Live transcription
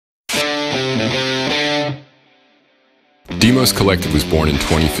Demos Collective was born in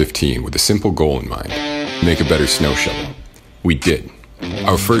 2015 with a simple goal in mind: make a better snow shovel. We did.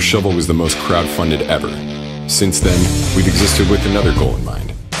 Our first shovel was the most crowdfunded ever. Since then, we've existed with another goal in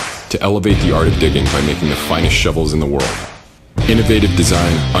mind: to elevate the art of digging by making the finest shovels in the world. Innovative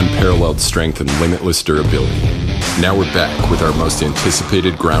design, unparalleled strength, and limitless durability. Now we're back with our most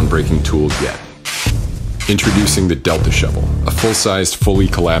anticipated groundbreaking tool yet. Introducing the Delta Shovel, a full-sized, fully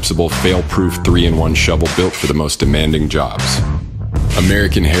collapsible, fail-proof 3-in-1 shovel built for the most demanding jobs.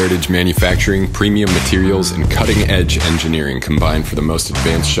 American heritage manufacturing, premium materials, and cutting-edge engineering combined for the most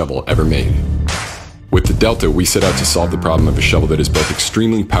advanced shovel ever made. With the Delta, we set out to solve the problem of a shovel that is both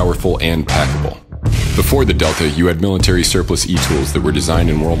extremely powerful and packable. Before the Delta, you had military surplus e-tools that were designed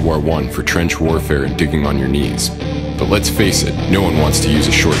in World War I for trench warfare and digging on your knees. But let's face it, no one wants to use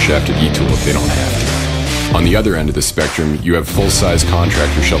a short-shafted e-tool if they don't have to. On the other end of the spectrum, you have full-size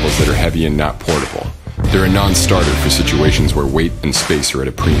contractor shovels that are heavy and not portable. They're a non-starter for situations where weight and space are at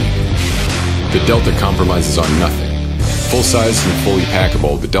a premium. The Delta compromises on nothing. Full-sized and fully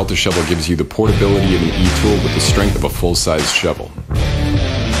packable, the Delta Shovel gives you the portability of an e-tool with the strength of a full-sized shovel.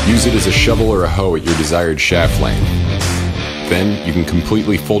 Use it as a shovel or a hoe at your desired shaft length. Then, you can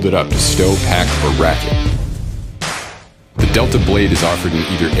completely fold it up to stow, pack, or rack it. The Delta blade is offered in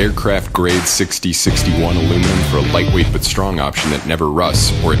either aircraft-grade 6061 aluminum for a lightweight but strong option that never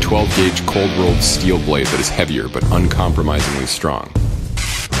rusts, or a 12-gauge cold-rolled steel blade that is heavier but uncompromisingly strong.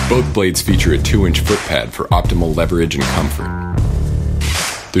 Both blades feature a 2-inch foot pad for optimal leverage and comfort.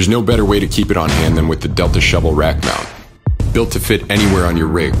 There's no better way to keep it on hand than with the Delta Shovel rack mount. Built to fit anywhere on your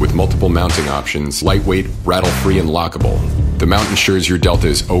rig with multiple mounting options, lightweight, rattle-free, and lockable, the mount ensures your Delta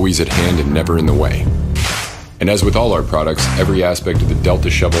is always at hand and never in the way. And as with all our products, every aspect of the Delta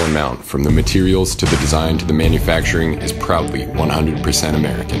Shovel and mount, from the materials to the design to the manufacturing, is proudly 100%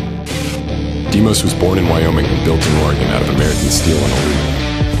 American. Demos was born in Wyoming and built in Oregon out of American steel and aluminum.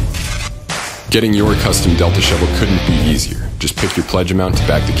 Getting your custom Delta Shovel couldn't be easier. Just pick your pledge amount to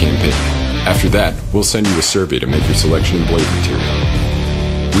back the campaign. After that, we'll send you a survey to make your selection of blade material.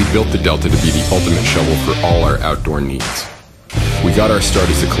 We built the Delta to be the ultimate shovel for all our outdoor needs. We got our start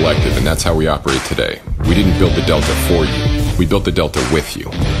as a collective, and that's how we operate today. We didn't build the Delta for you. We built the Delta with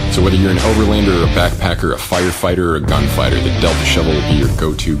you. So whether you're an overlander or a backpacker, a firefighter or a gunfighter, the Delta Shovel will be your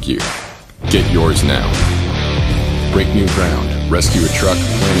go-to gear. Get yours now. Break new ground, rescue a truck,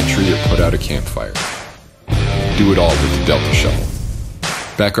 plant a tree, or put out a campfire. Do it all with the Delta Shovel.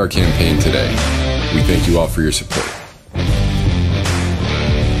 Back our campaign today. We thank you all for your support.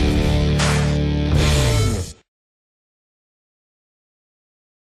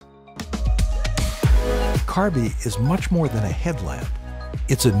 KARAMBIT is much more than a headlamp.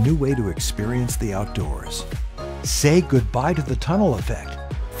 It's a new way to experience the outdoors. Say goodbye to the tunnel effect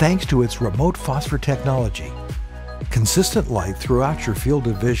thanks to its remote phosphor technology. Consistent light throughout your field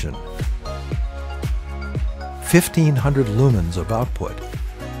of vision. 1,500 lumens of output.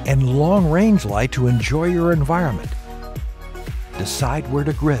 And long-range light to enjoy your environment. Decide where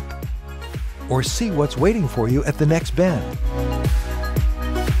to grip, or see what's waiting for you at the next bend.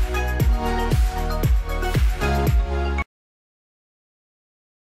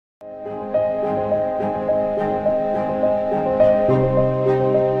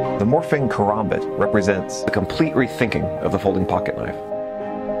 The MORPHING KARAMBIT represents a complete rethinking of the folding pocket knife.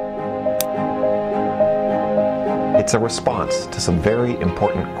 It's a response to some very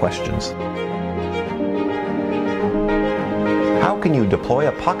important questions. How can you deploy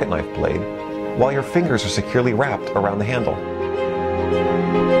a pocket knife blade while your fingers are securely wrapped around the handle?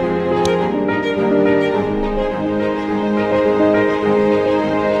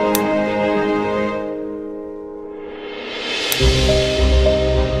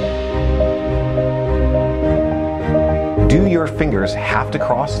 Do your fingers have to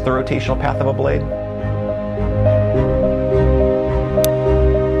cross the rotational path of a blade?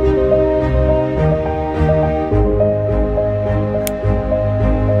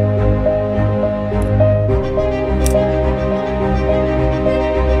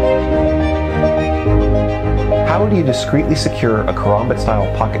 How do you discreetly secure a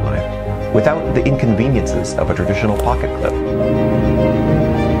KARAMBIT-style pocket knife without the inconveniences of a traditional pocket clip?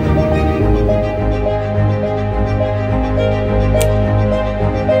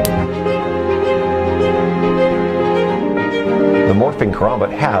 The MORPHING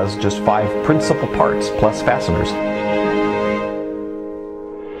KARAMBIT has just 5 principal parts plus fasteners.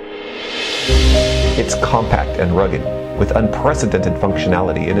 It's compact and rugged, with unprecedented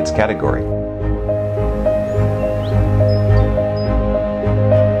functionality in its category.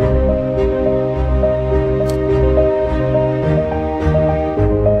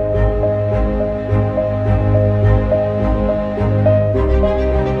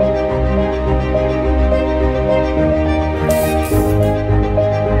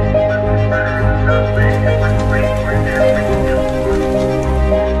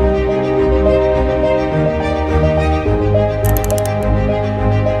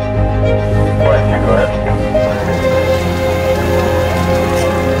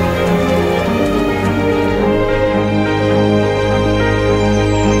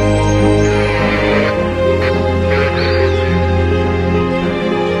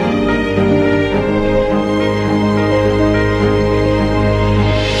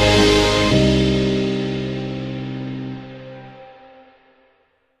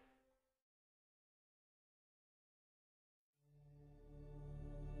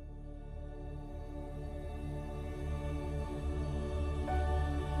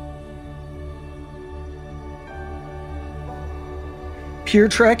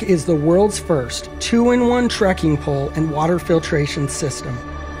 PureTrek is the world's first 2-in-1 trekking pole and water filtration system.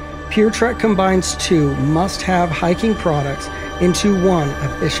 PureTrek combines two must-have hiking products into one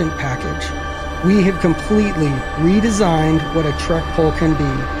efficient package. We have completely redesigned what a trek pole can be.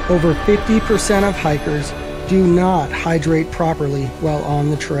 Over 50% of hikers do not hydrate properly while on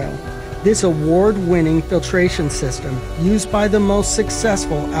the trail. This award-winning filtration system, used by the most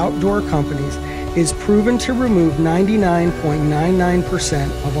successful outdoor companies, is proven to remove 99.99%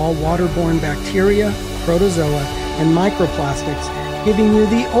 of all waterborne bacteria, protozoa, and microplastics, giving you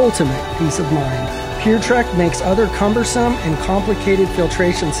the ultimate peace of mind. PureTrek makes other cumbersome and complicated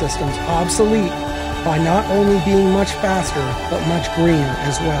filtration systems obsolete by not only being much faster, but much greener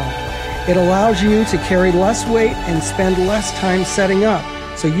as well. It allows you to carry less weight and spend less time setting up,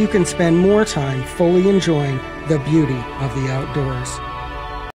 so you can spend more time fully enjoying the beauty of the outdoors.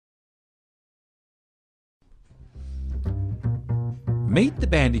 Meet the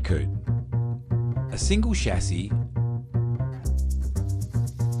Bandicoot, a single chassis,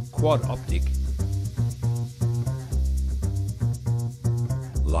 quad optic,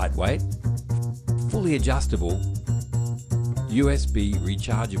 lightweight, fully adjustable, USB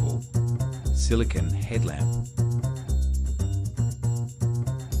rechargeable, silicon headlamp.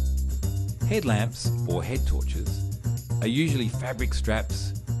 Headlamps, or head torches, are usually fabric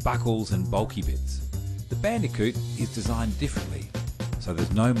straps, buckles and bulky bits. The Bandicoot is designed differently, so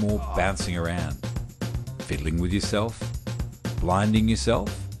there's no more bouncing around, fiddling with yourself, blinding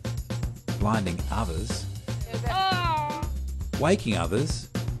others, waking others,